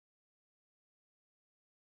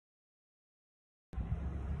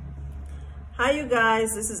Hi you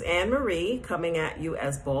guys, this is Anne Marie coming at you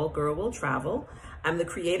as Bald Girl Will Travel. I'm the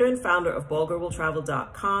creator and founder of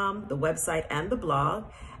baldgirlwilltravel.com, the website and the blog,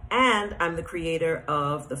 and I'm the creator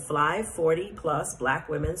of the Fly 40 Plus Black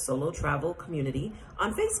Women Solo Travel Community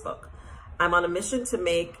on Facebook. I'm on a mission to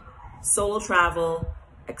make solo travel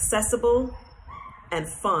accessible and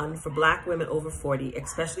fun for Black women over 40,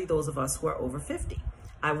 especially those of us who are over 50.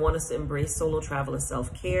 I want us to embrace solo travel as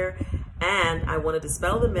self-care, and I want to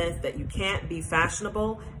dispel the myth that you can't be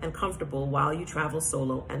fashionable and comfortable while you travel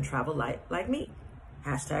solo and travel light like me.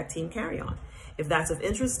 Hashtag Team Carry On. If that's of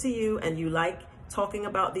interest to you and you like talking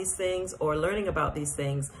about these things or learning about these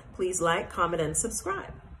things, please like, comment, and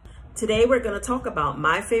subscribe. Today we're going to talk about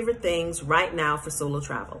my favorite things right now for solo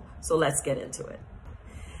travel. So let's get into it.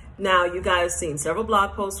 Now, you guys have seen several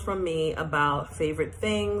blog posts from me about favorite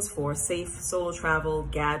things for safe solo travel,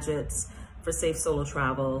 gadgets for safe solo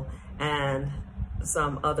travel, and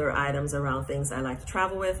some other items around things I like to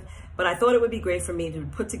travel with. But I thought it would be great for me to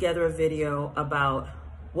put together a video about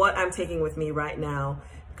what I'm taking with me right now,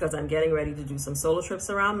 because I'm getting ready to do some solo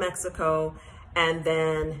trips around Mexico, and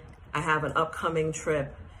then I have an upcoming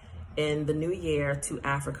trip in the new year to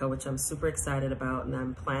Africa, which I'm super excited about, and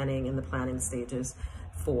I'm planning in the planning stages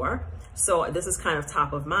for. So this is kind of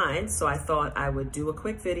top of mind. So I thought I would do a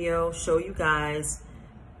quick video, show you guys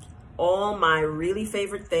all my really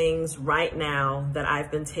favorite things right now that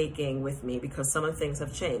I've been taking with me, because some of the things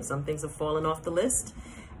have changed. Some things have fallen off the list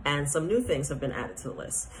and some new things have been added to the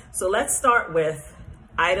list. So let's start with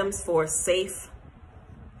items for safe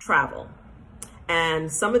travel.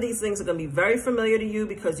 And some of these things are going to be very familiar to you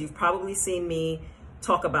because you've probably seen me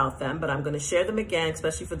talk about them, but I'm going to share them again,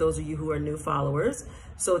 especially for those of you who are new followers,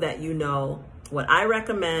 so that you know what I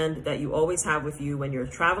recommend that you always have with you when you're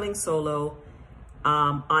traveling solo,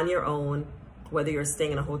 on your own, whether you're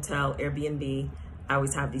staying in a hotel, Airbnb. I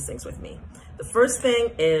always have these things with me. The first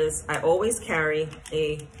thing is I always carry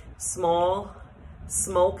a small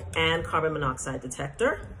smoke and carbon monoxide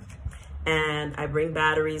detector, and I bring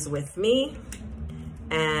batteries with me,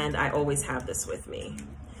 and I always have this with me.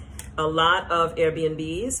 A lot of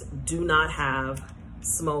Airbnbs do not have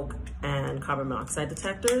smoke and carbon monoxide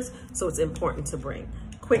detectors, so it's important to bring.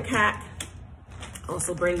 Quick hack,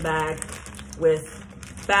 also bring bag with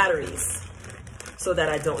batteries so that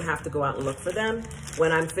I don't have to go out and look for them.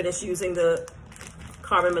 When I'm finished using the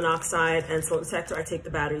carbon monoxide and smoke detector, I take the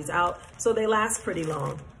batteries out so they last pretty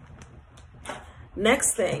long.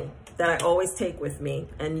 Next thing that I always take with me,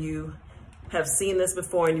 and you have seen this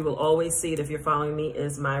before and you will always see it if you're following me,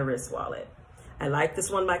 is my wrist wallet. I like this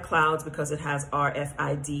one by Clouds because it has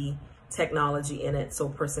RFID technology in it, so a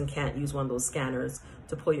person can't use one of those scanners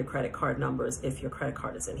to pull your credit card numbers if your credit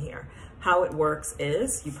card is in here. How it works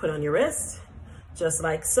is you put on your wrist, just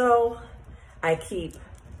like so. I keep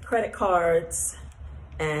credit cards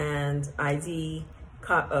and ID,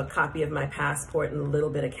 a copy of my passport, and a little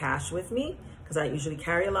bit of cash with me, because I usually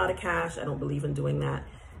carry a lot of cash. I don't believe in doing that.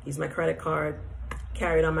 Use my credit card,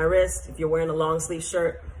 carry it on my wrist. If you're wearing a long sleeve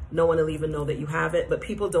shirt, no one will even know that you have it, but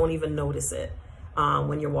people don't even notice it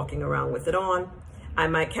when you're walking around with it on. I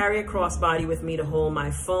might carry a crossbody with me to hold my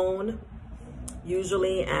phone,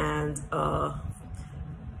 usually, and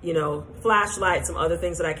you know, flashlight, some other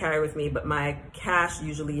things that I carry with me, but my cash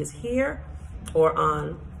usually is here or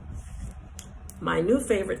on my new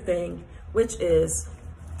favorite thing, which is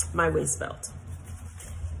my waist belt.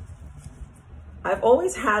 I've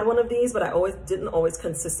always had one of these, but I didn't always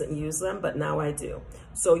consistently use them, but now I do.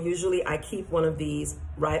 So usually I keep one of these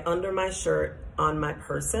right under my shirt on my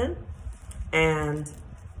person, and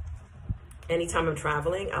anytime I'm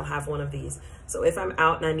traveling, I'll have one of these. So if I'm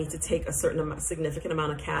out and I need to take a significant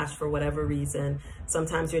amount of cash for whatever reason,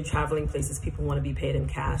 sometimes you're in traveling places, people want to be paid in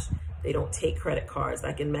cash. They don't take credit cards.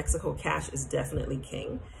 Like in Mexico, cash is definitely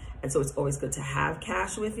king. And so it's always good to have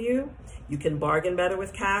cash with you. You can bargain better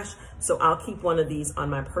with cash. So I'll keep one of these on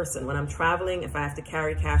my person. When I'm traveling, if I have to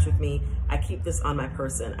carry cash with me, I keep this on my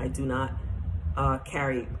person. I do not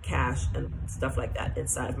carry cash and stuff like that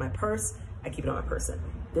inside of my purse. I keep it on my person.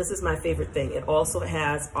 This is my favorite thing. It also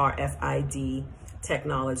has RFID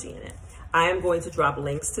technology in it. I am going to drop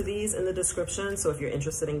links to these in the description. So if you're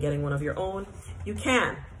interested in getting one of your own, you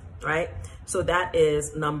can, right? So that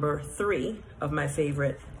is number 3 of my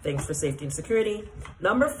favorite things for safety and security.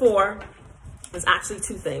 Number 4 is actually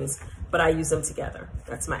 2 things, but I use them together.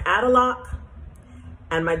 That's my add-a-lock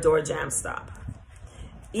and my door jam stop.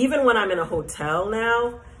 Even when I'm in a hotel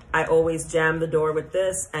now, I always jam the door with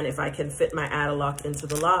this, and if I can fit my add-a-lock into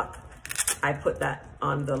the lock, I put that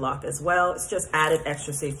on the lock as well. It's just added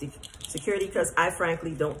extra safety security, because I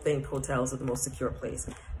frankly don't think hotels are the most secure place.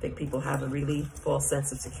 I think people have a really false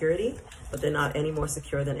sense of security, but they're not any more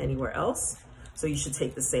secure than anywhere else. So you should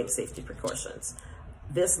take the same safety precautions.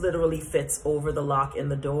 This literally fits over the lock in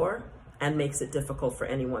the door and makes it difficult for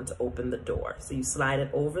anyone to open the door. So you slide it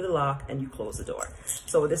over the lock and you close the door.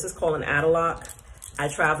 So this is called an Add-A-Lock. I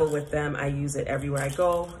travel with them. I use it everywhere I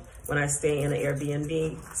go. When I stay in an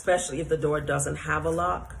Airbnb, especially if the door doesn't have a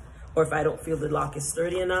lock, or if I don't feel the lock is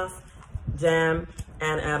sturdy enough, Jam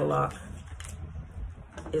and Add-A-Lock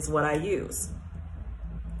is what I use.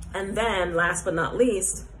 And then last but not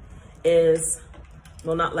least is,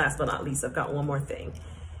 well, not last but not least, I've got one more thing,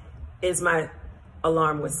 is my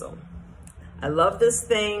alarm whistle. I love this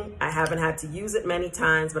thing. I haven't had to use it many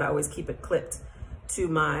times, but I always keep it clipped to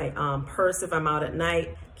my purse if I'm out at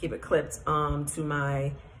night, keep it clipped to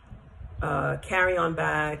my carry-on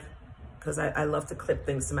bag, because I love to clip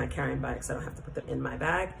things to my carry-on bag so I don't have to put them in my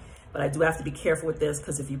bag. But I do have to be careful with this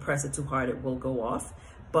because if you press it too hard, it will go off.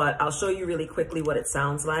 But I'll show you really quickly what it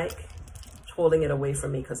sounds like, holding it away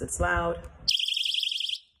from me because it's loud,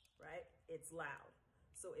 right? It's loud.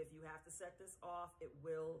 So if you have to set this off, it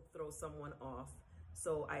will throw someone off.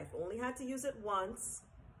 So I've only had to use it once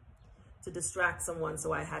to distract someone,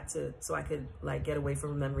 so I could like get away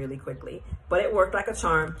from them really quickly. But it worked like a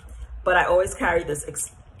charm. But I always carry this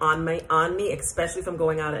on me, especially if I'm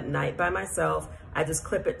going out at night by myself. I just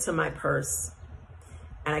clip it to my purse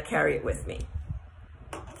and I carry it with me.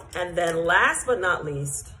 And then last but not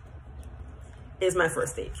least is my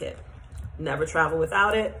first aid kit. Never travel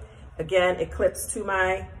without it. Again, it clips to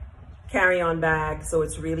my carry-on bag, so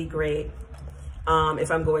it's really great.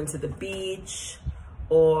 If I'm going to the beach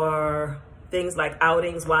or things like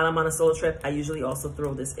outings while I'm on a solo trip, I usually also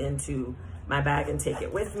throw this into my bag and take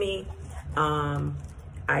it with me.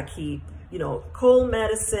 I keep, cold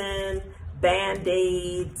medicine,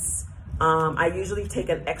 Band-Aids. I usually take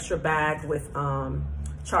an extra bag with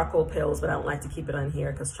charcoal pills, but I don't like to keep it on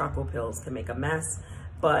here because charcoal pills can make a mess.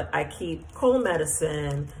 But I keep cold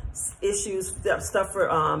medicine, stuff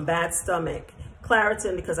for bad stomach,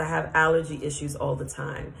 Claritin because I have allergy issues all the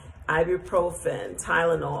time, ibuprofen,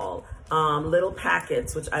 Tylenol, little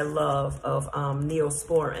packets, which I love, of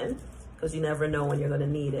Neosporin, because you never know when you're gonna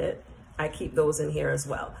need it. I keep those in here as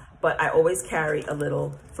well. But I always carry a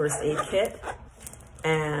little first aid kit,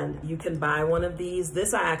 and you can buy one of these.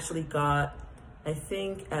 This I actually got, I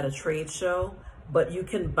think, at a trade show, but you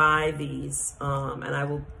can buy these, and I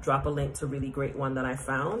will drop a link to a really great one that I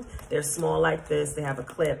found. They're small like this, they have a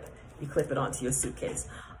clip, you clip it onto your suitcase.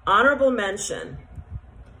 Honorable mention,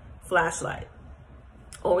 flashlight.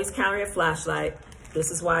 Always carry a flashlight.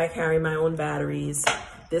 This is why I carry my own batteries.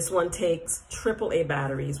 This one takes AAA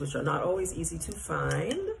batteries, which are not always easy to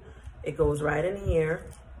find. It goes right in here.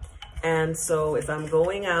 And so if I'm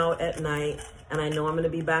going out at night and I know I'm gonna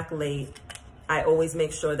be back late, I always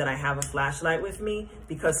make sure that I have a flashlight with me,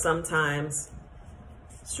 because sometimes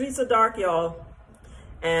streets are dark, y'all,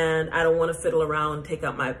 and I don't wanna fiddle around,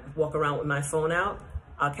 walk around with my phone out.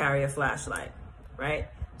 I'll carry a flashlight, right?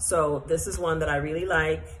 So this is one that I really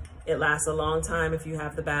like. It lasts a long time if you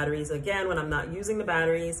have the batteries. Again, when I'm not using the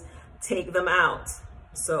batteries, take them out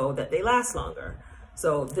so that they last longer.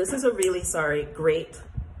 So this is a really, great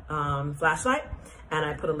flashlight, and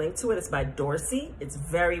I put a link to it. It's by Dorsey. It's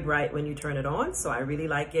very bright when you turn it on, so I really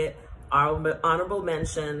like it. Honorable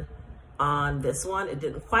mention on this one. It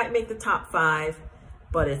didn't quite make the top 5,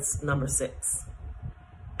 but it's number 6.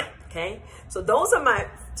 Okay, so those are my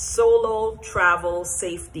solo travel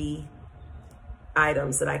safety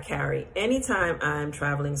items that I carry. Anytime I'm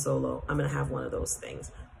traveling solo, I'm gonna have one of those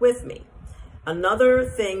things with me. Another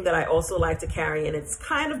thing that I also like to carry, and it's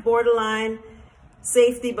kind of borderline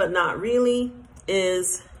safety, but not really,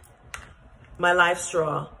 is my Life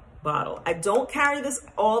Straw bottle. I don't carry this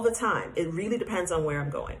all the time. It really depends on where I'm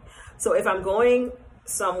going. So if I'm going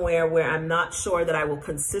somewhere where I'm not sure that I will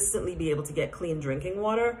consistently be able to get clean drinking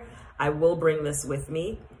water, I will bring this with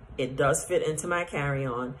me. It does fit into my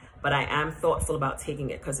carry-on, but I am thoughtful about taking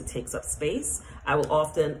it because it takes up space. I will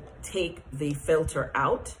often take the filter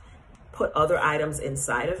out, put other items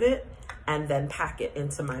inside of it, and then pack it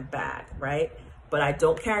into my bag, right? But I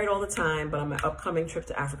don't carry it all the time, but on my upcoming trip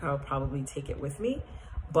to Africa, I'll probably take it with me.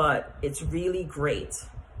 But it's really great,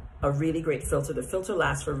 a really great filter. The filter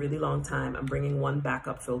lasts for a really long time. I'm bringing one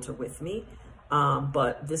backup filter with me,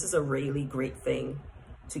 but this is a really great thing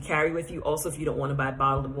to carry with you. Also, if you don't want to buy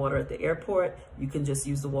bottled water at the airport, you can just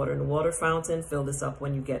use the water in the water fountain, fill this up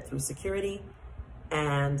when you get through security,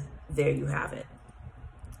 and there you have it.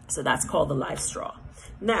 So that's called the Life Straw.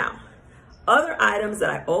 Now, other items that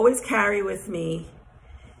I always carry with me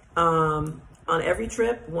on on every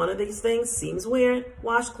trip, one of these things seems weird,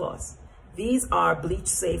 washcloths. These are bleach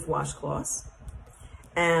safe washcloths.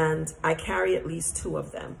 And I carry at least 2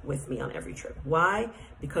 of them with me on every trip. Why?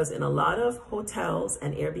 Because in a lot of hotels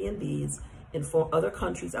and Airbnbs in other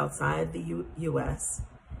countries outside the US,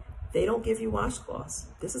 they don't give you washcloths.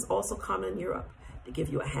 This is also common in Europe. They give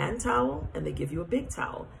you a hand towel and they give you a big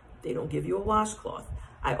towel. They don't give you a washcloth.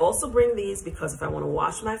 I also bring these because if I want to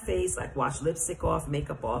wash my face, like wash lipstick off,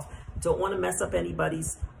 makeup off, don't want to mess up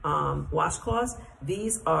anybody's washcloths.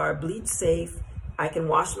 These are bleach safe. I can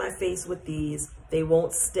wash my face with these. They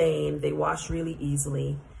won't stain. They wash really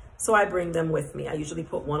easily. So I bring them with me. I usually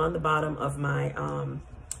put one on the bottom of my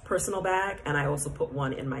personal bag, and I also put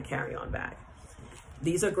one in my carry-on bag.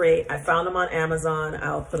 These are great. I found them on Amazon.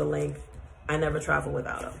 I'll put a link. I never travel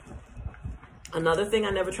without them. Another thing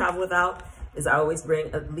I never travel without is I always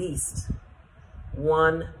bring at least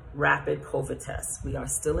 1 rapid COVID test. We are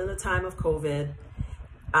still in the time of COVID.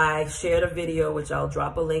 I shared a video, which I'll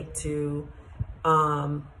drop a link to,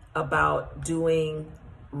 about doing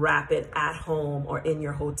rapid at home or in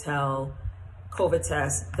your hotel COVID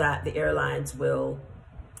tests that the airlines will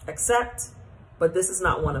accept, but this is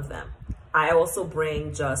not one of them. I also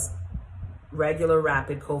bring just regular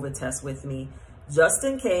rapid COVID tests with me, just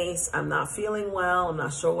in case I'm not feeling well, I'm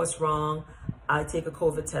not sure what's wrong. I take a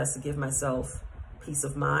COVID test to give myself peace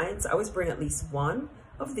of mind. So I always bring at least 1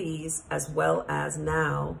 of these, as well as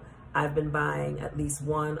now I've been buying at least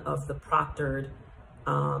 1 of the proctored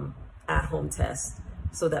at-home tests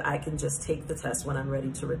so that I can just take the test when I'm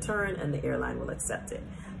ready to return and the airline will accept it.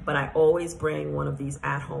 But I always bring 1 of these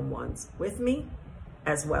at-home ones with me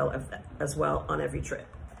as well on every trip.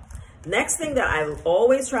 Next thing that I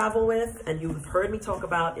always travel with, and you've heard me talk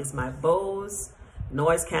about, is my Bose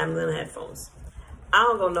noise canceling headphones. I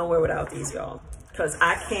don't go nowhere without these, y'all, because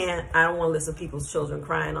I don't want to listen to people's children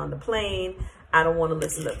crying on the plane. I don't want to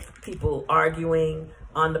listen to people arguing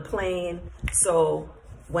on the plane. So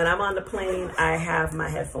when I'm on the plane, I have my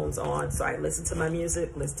headphones on. So I listen to my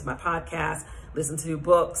music, listen to my podcast, listen to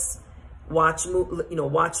books, watch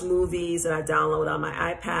movies that I download on my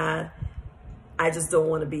iPad. I just don't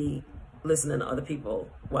want to be listening to other people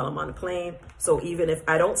while I'm on the plane. So even if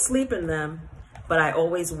I don't sleep in them, but I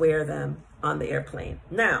always wear them on the airplane.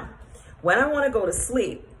 Now, when I want to go to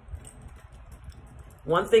sleep,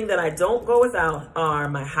 one thing that I don't go without are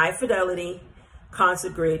my high fidelity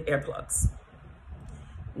concert grade earplugs.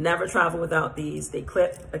 Never travel without these. They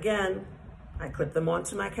clip, again, I clip them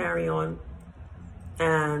onto my carry-on.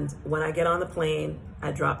 And when I get on the plane,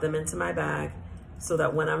 I drop them into my bag so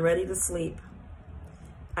that when I'm ready to sleep,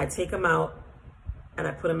 I take them out and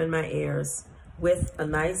I put them in my ears with a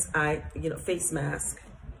nice face mask.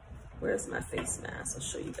 Where's my face mask? I'll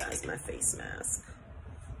show you guys my face mask.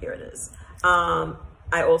 Here it is.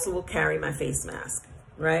 I also will carry my face mask,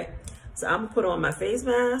 right? So I'm gonna put on my face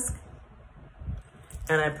mask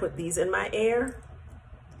and I put these in my ear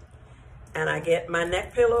and I get my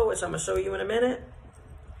neck pillow, which I'm gonna show you in a minute,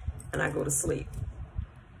 and I go to sleep.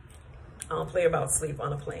 I don't play about sleep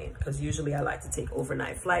on a plane because usually I like to take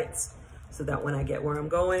overnight flights so that when I get where I'm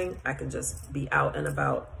going, I can just be out and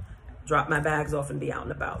about, drop my bags off and be out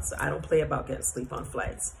and about. So I don't play about getting sleep on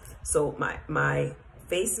flights. So my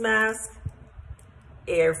face mask,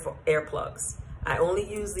 earplugs. I only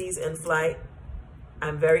use these in flight.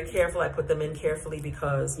 I'm very careful. I put them in carefully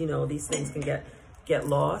because, you know, these things can get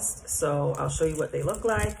lost. So I'll show you what they look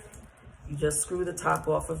like. You just screw the top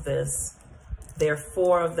off of this. There are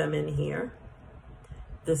 4 of them in here.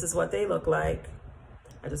 This is what they look like.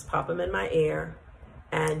 I just pop them in my ear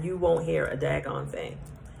and you won't hear a daggone thing.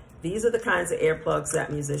 These are the kinds of earplugs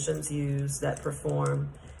that musicians use that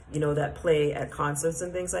perform, you know, that play at concerts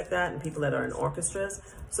and things like that, and people that are in orchestras.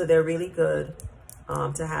 So they're really good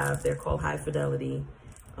to have. They're called high fidelity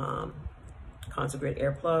concert grade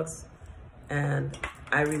earplugs, and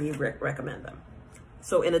I really recommend them.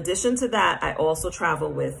 So in addition to that, I also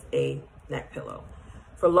travel with a neck pillow.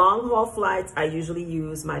 For long haul flights, I usually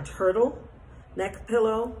use my turtle neck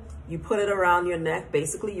pillow. You put it around your neck.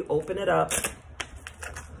 Basically, you open it up.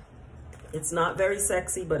 It's not very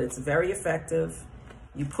sexy, but it's very effective.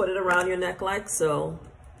 You put it around your neck like so.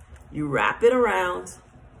 You wrap it around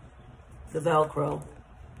the Velcro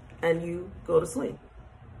and you go to sleep.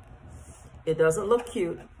 It doesn't look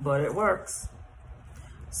cute, but it works.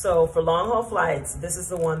 So for long haul flights, this is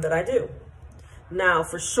the one that I do. Now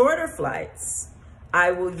for shorter flights,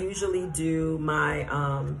 I will usually do my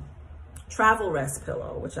travel rest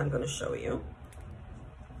pillow, which I'm going to show you.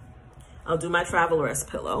 I'll do my travel rest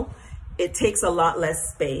pillow. It takes a lot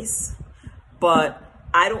less space, but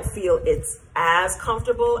I don't feel it's as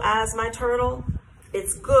comfortable as my turtle.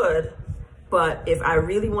 It's good, But if I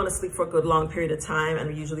really want to sleep for a good long period of time,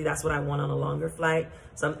 and usually that's what I want on a longer flight,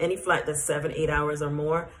 so any flight that's 7-8 hours or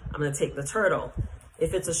more, I'm going to take the Turtle.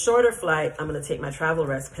 If it's a shorter flight, I'm going to take my travel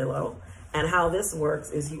rest pillow. And how this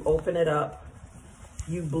works is you open it up,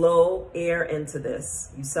 you blow air into this,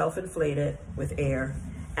 you self-inflate it with air,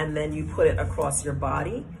 and then you put it across your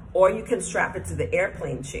body, or you can strap it to the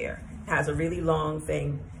airplane chair. It has a really long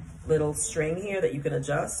little string here that you can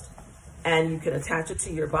adjust, and you can attach it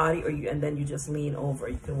to your body, and then you just lean over.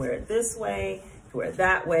 You can wear it this way, you can wear it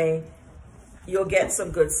that way. You'll get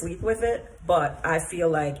some good sleep with it, but I feel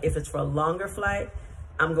like if it's for a longer flight,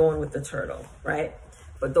 I'm going with the Turtle, right?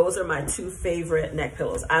 But those are my 2 favorite neck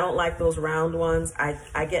pillows. I don't like those round ones.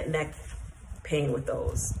 I get neck pain with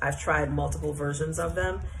those. I've tried multiple versions of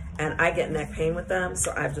them, and I get neck pain with them,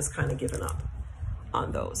 so I've just kind of given up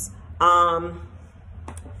on those.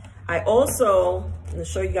 I also, I'm gonna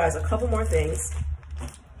show you guys a couple more things.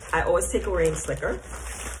 I always take a rain slicker.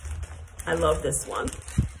 I love this one.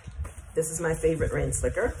 This is my favorite rain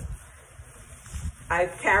slicker. I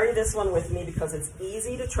carry this one with me because it's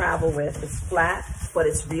easy to travel with. It's flat, but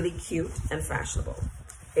it's really cute and fashionable.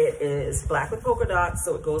 It is black with polka dots,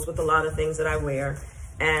 so it goes with a lot of things that I wear,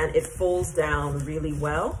 and it folds down really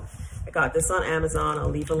well. I got this on Amazon. I'll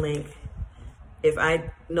leave a link. If I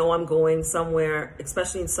know I'm going somewhere,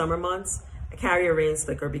 especially in summer months, I carry a rain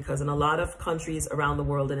slicker because in a lot of countries around the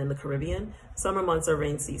world and in the Caribbean, summer months are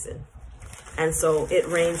rain season. And so it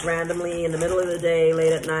rains randomly in the middle of the day,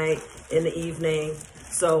 late at night, in the evening.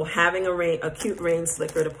 So having a cute rain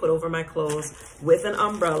slicker to put over my clothes with an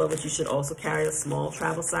umbrella, which you should also carry a small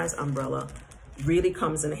travel size umbrella, really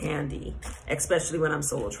comes in handy, especially when I'm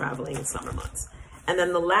solo traveling in summer months. And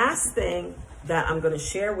then the last thing that I'm going to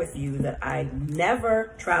share with you that I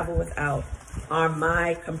never travel without are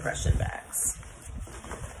my compression bags.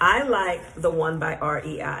 I like the one by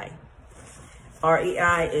REI.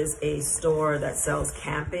 REI is a store that sells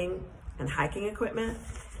camping and hiking equipment.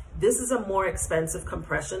 This is a more expensive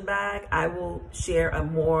compression bag. I will share a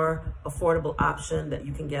more affordable option that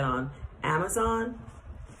you can get on Amazon,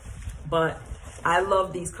 but I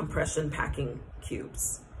love these compression packing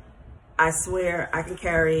cubes. I swear I can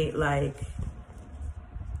carry like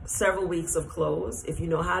several weeks of clothes. If you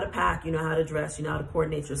know how to pack, you know how to dress, you know how to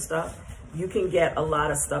coordinate your stuff, you can get a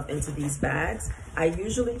lot of stuff into these bags. I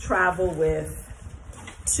usually travel with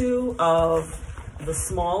 2 of the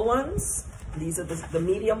small ones. These are the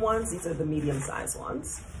medium ones. These are the medium-sized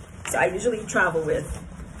ones. So I usually travel with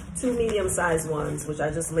 2 medium-sized ones, which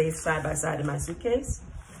I just lay side by side in my suitcase,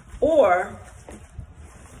 or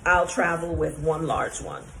I'll travel with 1 large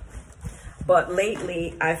one. But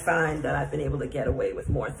lately, I find that I've been able to get away with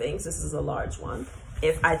more things. This is a large one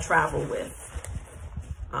if I travel with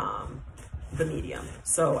the medium.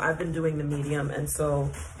 So I've been doing the medium, and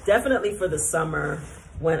so definitely for the summer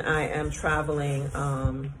when I am traveling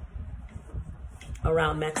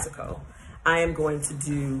around Mexico, I am going to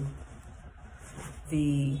do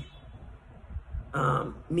the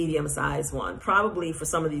medium-sized one. Probably for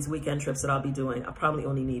some of these weekend trips that I'll be doing, I'll probably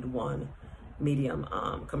only need 1 medium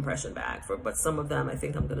compression bag but some of them I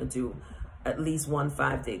think I'm gonna do at least 1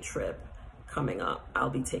 5-day trip coming up.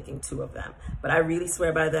 I'll be taking 2 of them, but I really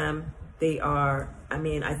swear by them. They are, I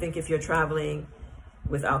mean, I think if you're traveling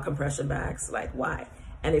without compression bags, like why?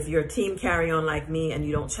 And if you're a team carry-on like me and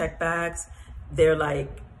you don't check bags, they're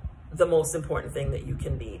like the most important thing that you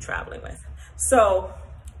can be traveling with. So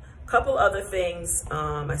a couple other things,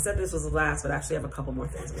 I said this was the last, but I actually have a couple more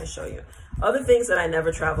things I'm gonna show you. Other things that I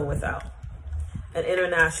never travel without: an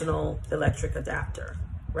international electric adapter,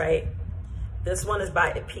 right? This one is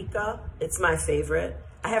by Epica. It's my favorite.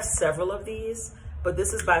 I have several of these, but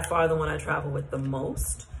this is by far the one I travel with the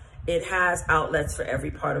most. It has outlets for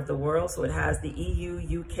every part of the world. So it has the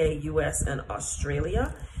EU, UK, US, and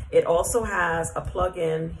Australia. It also has a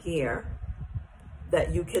plug-in here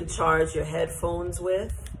that you can charge your headphones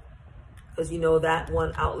with, because you know that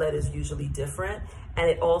one outlet is usually different. And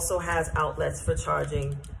it also has outlets for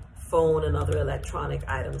charging phone and other electronic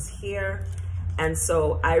items here. And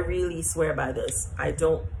so I really swear by this. I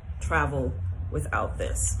don't travel without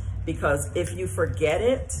this, because if you forget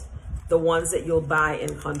it, the ones that you'll buy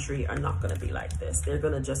in country are not going to be like this. They're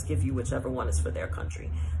going to just give you whichever one is for their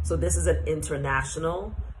country. So this is an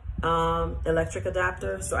international electric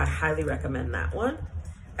adapter, so I highly recommend that one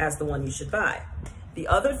as the one you should buy. The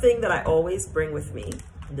other thing that I always bring with me,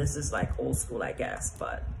 and this is like old school, I guess,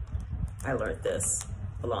 but I learned this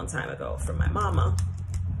a long time ago from my mama,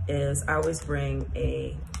 is I always bring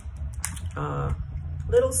a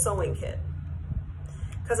little sewing kit,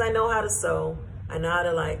 because I know how to sew. I know how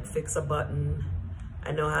to like fix a button.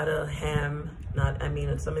 I know how to hem. I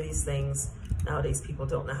mean, some of these things nowadays people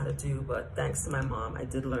don't know how to do, but thanks to my mom, I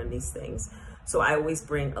did learn these things. So I always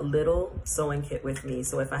bring a little sewing kit with me.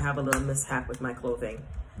 So if I have a little mishap with my clothing,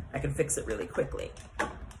 I can fix it really quickly.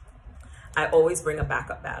 I always bring a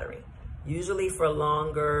backup battery. Usually for a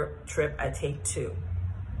longer trip, I take 2,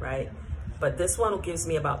 right? But this one gives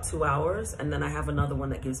me about 2 hours, and then I have another one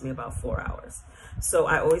that gives me about 4 hours. So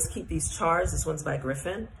I always keep these charged. This one's by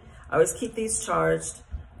Griffin. I always keep these charged,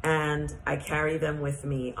 and I carry them with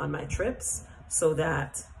me on my trips so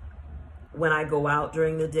that when I go out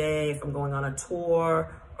during the day, if I'm going on a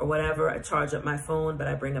tour or whatever, I charge up my phone, but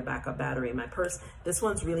I bring a backup battery in my purse. This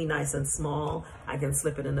one's really nice and small. I can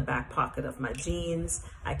slip it in the back pocket of my jeans.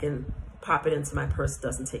 I can pop it into my purse,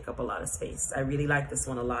 doesn't take up a lot of space. I really like this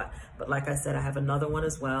one a lot. But like I said, I have another one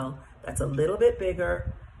as well that's a little bit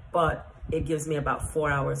bigger, but it gives me about 4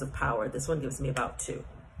 hours of power. This one gives me about 2.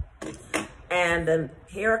 And then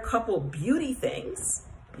here are a couple beauty things,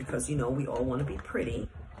 because you know we all want to be pretty,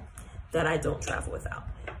 that I don't travel without.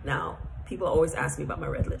 Now, people always ask me about my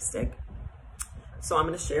red lipstick. So I'm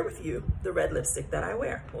going to share with you the red lipstick that I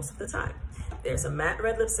wear most of the time. There's a matte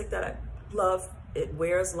red lipstick that I love. It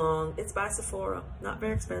wears long. It's by Sephora, not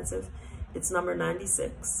very expensive. It's number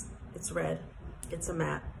 96. It's red. It's a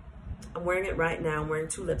matte. I'm wearing it right now. I'm wearing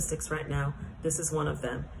 2 lipsticks right now. This is one of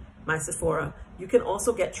them. My Sephora. You can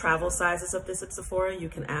also get travel sizes of this at Sephora. You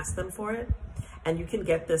can ask them for it. And you can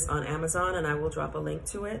get this on Amazon, and I will drop a link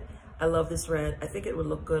to it. I love this red. I think it would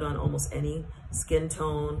look good on almost any skin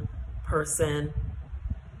tone person.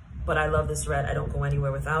 But I love this red. I don't go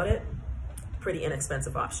anywhere without it. Pretty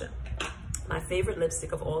inexpensive option. My favorite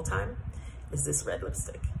lipstick of all time is this red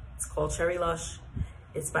lipstick. It's called Cherry Lush.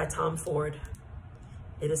 It's by Tom Ford.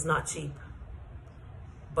 It is not cheap,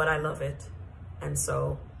 but I love it. And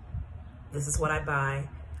so this is what I buy.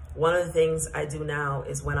 One of the things I do now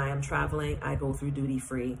is when I am traveling, I go through duty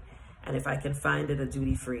free. And if I can find it at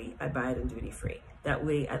duty free, I buy it in duty free. That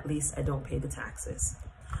way, at least I don't pay the taxes.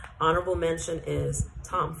 Honorable mention is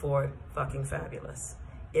Tom Ford, fucking fabulous.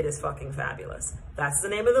 It is fucking fabulous. That's the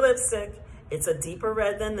name of the lipstick. It's a deeper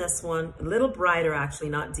red than this one. A little brighter, actually,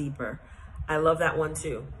 not deeper. I love that one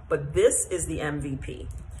too. But this is the MVP.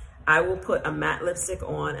 I will put a matte lipstick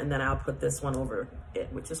on, and then I'll put this one over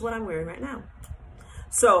it, which is what I'm wearing right now.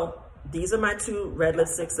 So these are my 2 red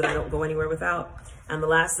lipsticks that I don't go anywhere without. And the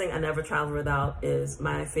last thing I never travel without is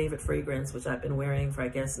my favorite fragrance, which I've been wearing for, I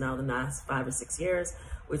guess, now the last 5 or 6 years,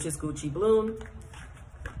 which is Gucci Bloom.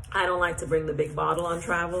 I don't like to bring the big bottle on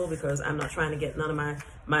travel because I'm not trying to get none of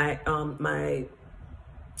my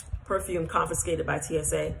perfume confiscated by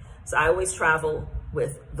TSA. So I always travel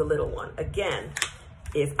with the little one. Again,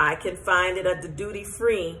 if I can find it at the duty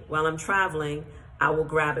free while I'm traveling, I will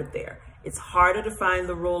grab it there. It's harder to find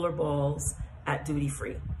the roller balls at duty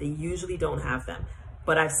free. They usually don't have them,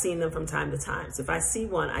 but I've seen them from time to time. So if I see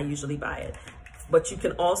one, I usually buy it. But you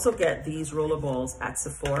can also get these roller balls at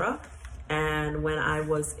Sephora. And when I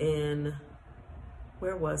was in,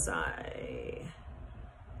 where was I?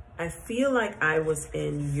 I feel like I was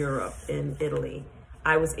in Europe, in Italy.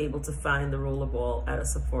 I was able to find the rollerball at a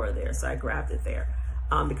Sephora there, so I grabbed it there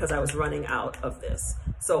because I was running out of this.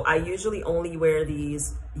 So I usually only wear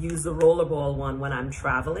these, use the rollerball one when I'm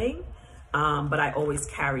traveling, but I always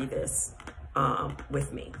carry this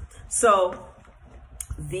with me. So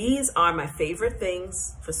these are my favorite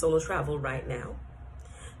things for solo travel right now.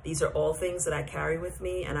 These are all things that I carry with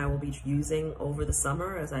me and I will be using over the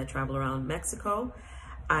summer as I travel around Mexico.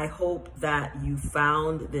 I hope that you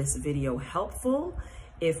found this video helpful.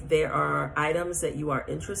 If there are items that you are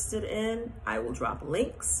interested in, I will drop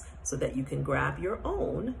links so that you can grab your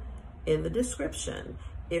own in the description.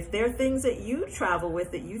 If there are things that you travel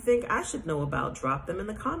with that you think I should know about, drop them in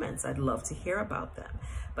the comments. I'd love to hear about them.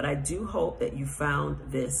 But I do hope that you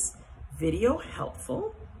found this video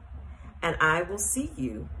helpful, and I will see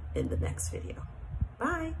you in the next video.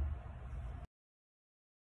 Bye.